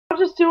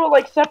do it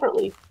like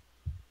separately.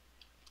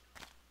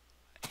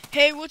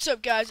 Hey, what's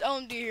up, guys?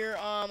 LMD here.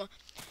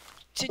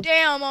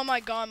 Today I'm on my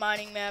Gone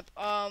mining map.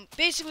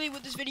 Basically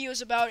what this video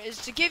is about is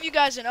to give you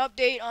guys an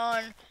update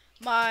on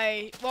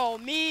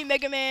me,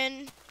 Mega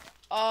Man,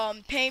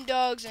 Pame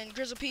Dogs, and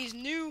Grizzle P's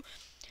new,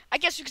 I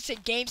guess you could say,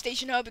 game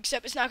station hub,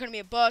 except it's not gonna be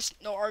a bust,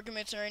 no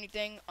arguments or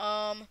anything.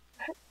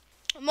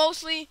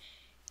 Mostly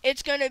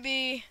it's gonna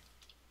be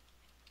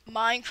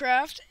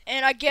Minecraft,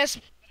 and I guess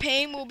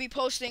Pame will be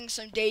posting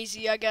some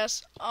Daisy, I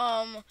guess.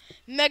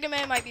 Mega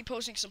Man might be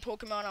posting some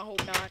Pokemon, I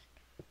hope not.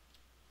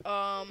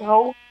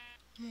 No.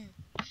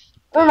 I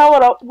don't know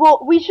what else.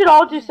 Well, we should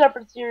all do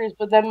separate series,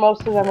 but then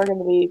most of them are going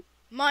to be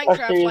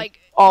Minecraft, like,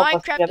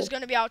 Minecraft is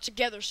going to be our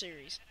Together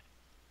series.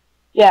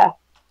 Yeah.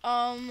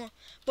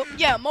 But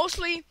yeah,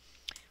 mostly,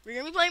 we're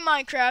going to be playing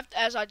Minecraft,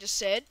 as I just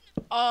said.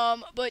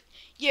 But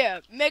yeah,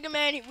 Mega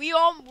Man, we're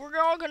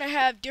all going to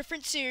have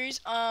different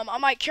series. I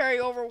might carry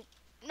over.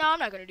 No, I'm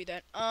not gonna do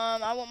that.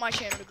 I want my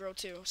channel to grow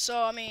too.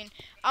 So I mean,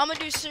 I'm gonna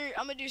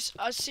do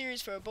a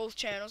series for both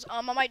channels.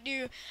 I might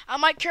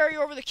carry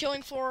over the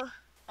Killing Floor.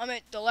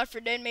 The Left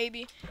 4 Dead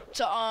maybe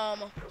to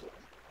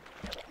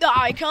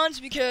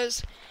TheEyekawns,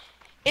 because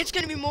it's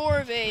gonna be more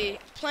of a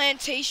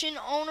plantation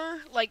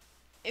owner. Like,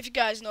 if you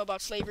guys know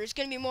about slavery, it's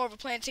gonna be more of a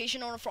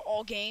plantation owner for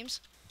all games.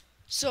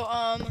 So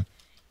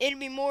it'd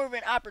be more of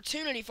an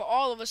opportunity for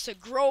all of us to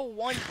grow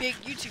one big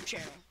YouTube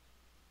channel.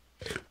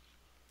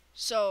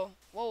 So,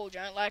 whoa,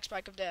 giant lag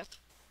spike of death.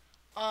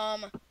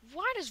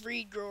 Why does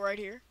Reed grow right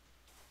here?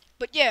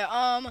 But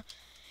yeah,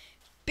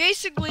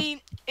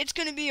 basically, it's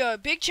gonna be a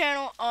big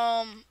channel,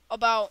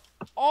 about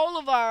all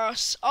of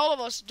us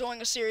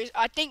doing a series.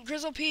 I think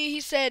Grizzle P, he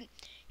said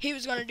he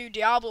was gonna do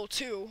Diablo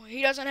 2.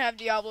 He doesn't have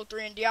Diablo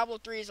 3, and Diablo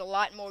 3 is a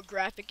lot more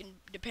graphic and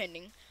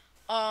depending.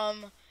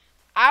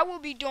 I will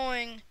be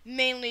doing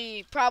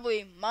mainly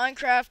probably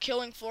Minecraft,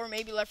 Killing Floor,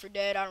 maybe Left 4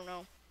 Dead, I don't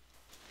know.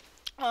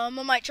 I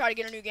might try to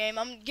get a new game.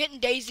 I'm getting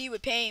Daisy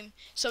with Pame,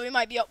 so we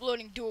might be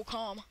uploading dual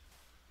com.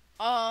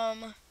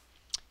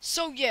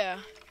 So yeah.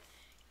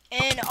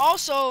 And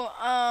also,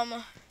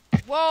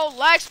 well,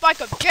 lag spike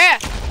of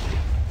death!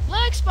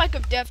 Lag spike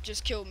of death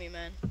just killed me,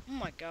 man. Oh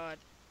my god.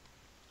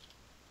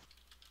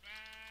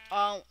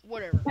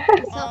 Whatever.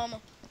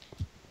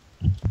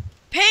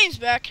 Pame's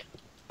back.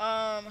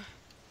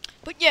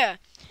 But yeah,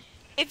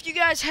 if you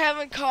guys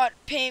haven't caught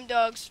Pame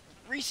Dog's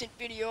recent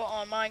video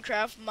on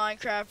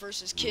Minecraft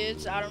versus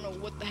kids, I don't know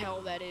what the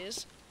hell that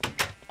is.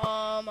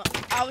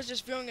 I was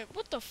just viewing it.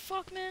 What the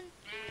fuck, man?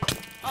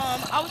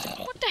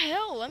 What the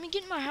hell? Let me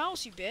get in my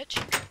house, you bitch.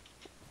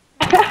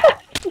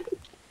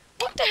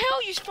 What the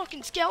hell, you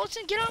fucking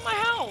skeleton? Get out of my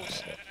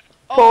house.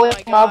 Oh my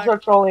god. Mobs are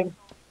trolling.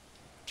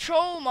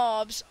 Troll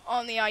mobs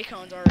on the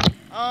icons already.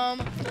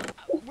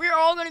 We're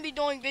all gonna be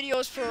doing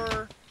videos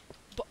for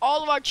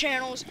all of our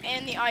channels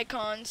and the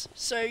icons,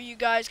 so you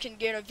guys can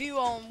get a view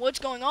on what's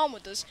going on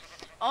with us.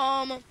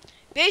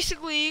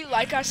 Basically,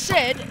 like I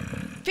said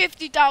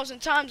 50,000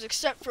 times,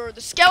 except for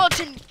the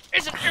skeleton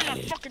isn't in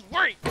the fucking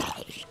way.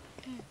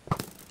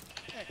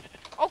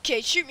 Okay,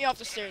 shoot me off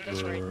the stairs,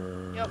 that's right.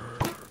 Yep.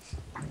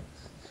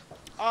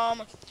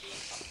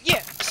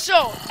 Yeah,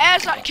 so,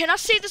 can I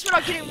say this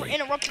without getting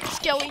interrupted,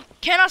 Skelly?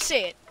 Can I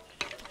say it?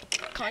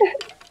 Cunt.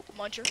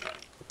 Muncher.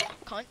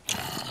 Cunt.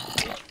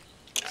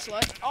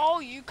 Slut. Oh,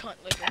 you cunt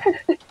licker.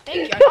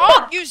 Thank you.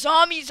 Oh, you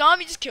zombie.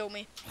 Zombie just killed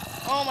me.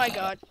 Oh my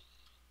god.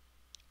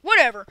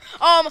 Whatever.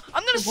 I'm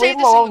gonna say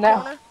this in the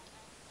corner.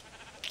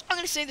 I'm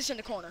gonna say this in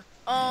the corner.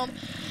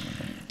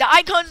 The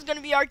Icons is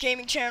gonna be our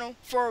gaming channel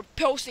for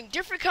posting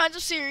different kinds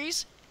of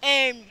series,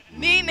 and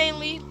me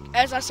mainly,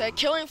 as I said,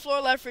 Killing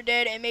Floor, Left 4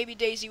 Dead, and maybe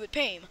Daisy with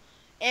Pame,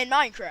 and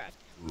Minecraft.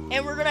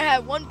 And we're gonna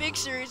have one big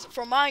series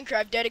for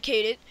Minecraft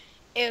dedicated.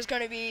 It's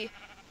gonna be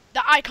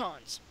the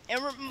Icons,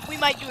 and we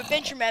might do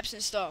adventure maps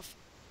and stuff,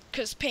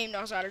 cause Pame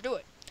knows how to do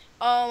it.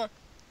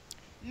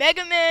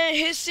 Mega Man,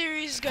 his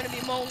series is gonna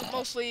be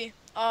mostly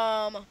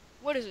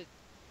what is it?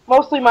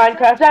 Mostly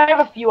Minecraft. I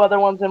have a few other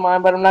ones in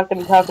mind, but I'm not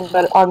gonna talk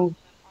about it on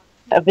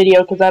a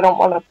video because I don't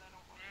want to.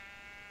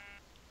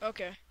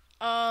 Okay.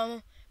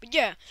 But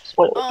yeah.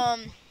 Spoil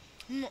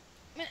Man,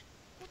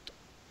 what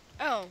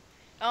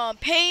the?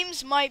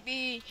 Pame's might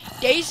be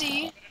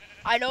Daisy.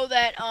 I know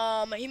that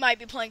he might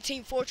be playing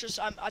Team Fortress.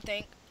 I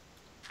think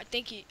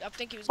he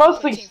was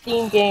mostly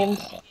Steam games.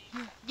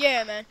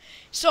 Yeah, man.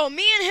 So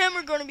me and him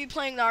are gonna be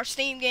playing our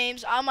Steam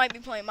games. I might be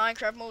playing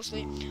Minecraft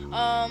mostly.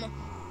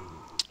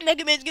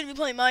 Mega Man's gonna be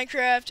playing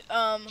Minecraft.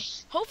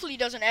 Hopefully he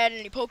doesn't add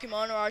any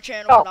Pokemon to our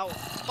channel. No, but I will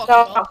fuck him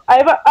up. I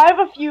have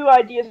a few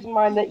ideas in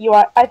mind that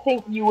I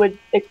think you would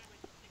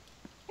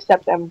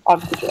accept them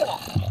on the channel.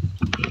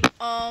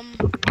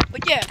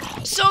 But yeah.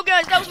 So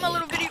guys, that was my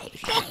little video.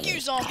 Fuck you,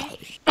 zombie.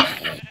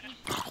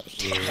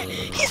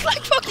 He's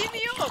like fucking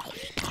me up.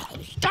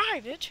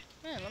 Die, bitch.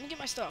 Man, let me get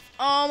my stuff.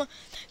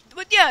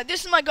 But yeah,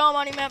 this is my Gone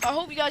mining map. I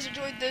hope you guys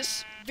enjoyed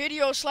this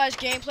video /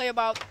 gameplay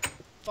about.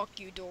 Fuck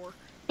you, door.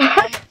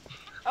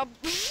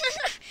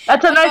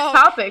 That's a nice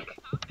topic.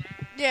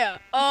 Yeah.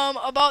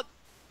 About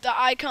the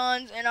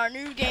Icons and our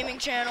new gaming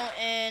channel,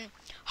 and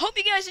hope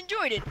you guys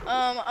enjoyed it.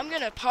 I'm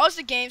gonna pause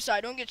the game so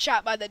I don't get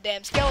shot by the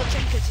damn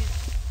skeleton because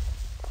he's.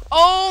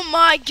 Oh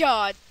my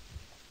god!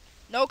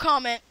 No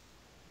comment.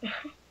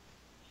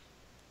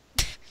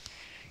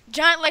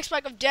 Giant leg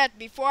spike of death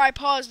before I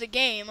paused the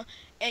game,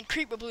 and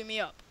creeper blew me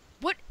up.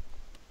 What?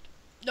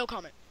 No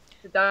comment.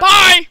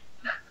 Bye!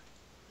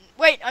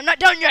 Wait, I'm not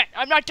done yet.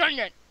 I'm not done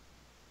yet.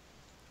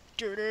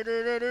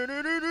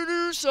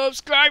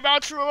 Subscribe,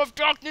 outro of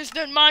darkness,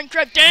 then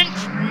Minecraft, then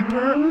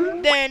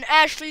Creeper, then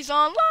Ashley's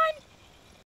online.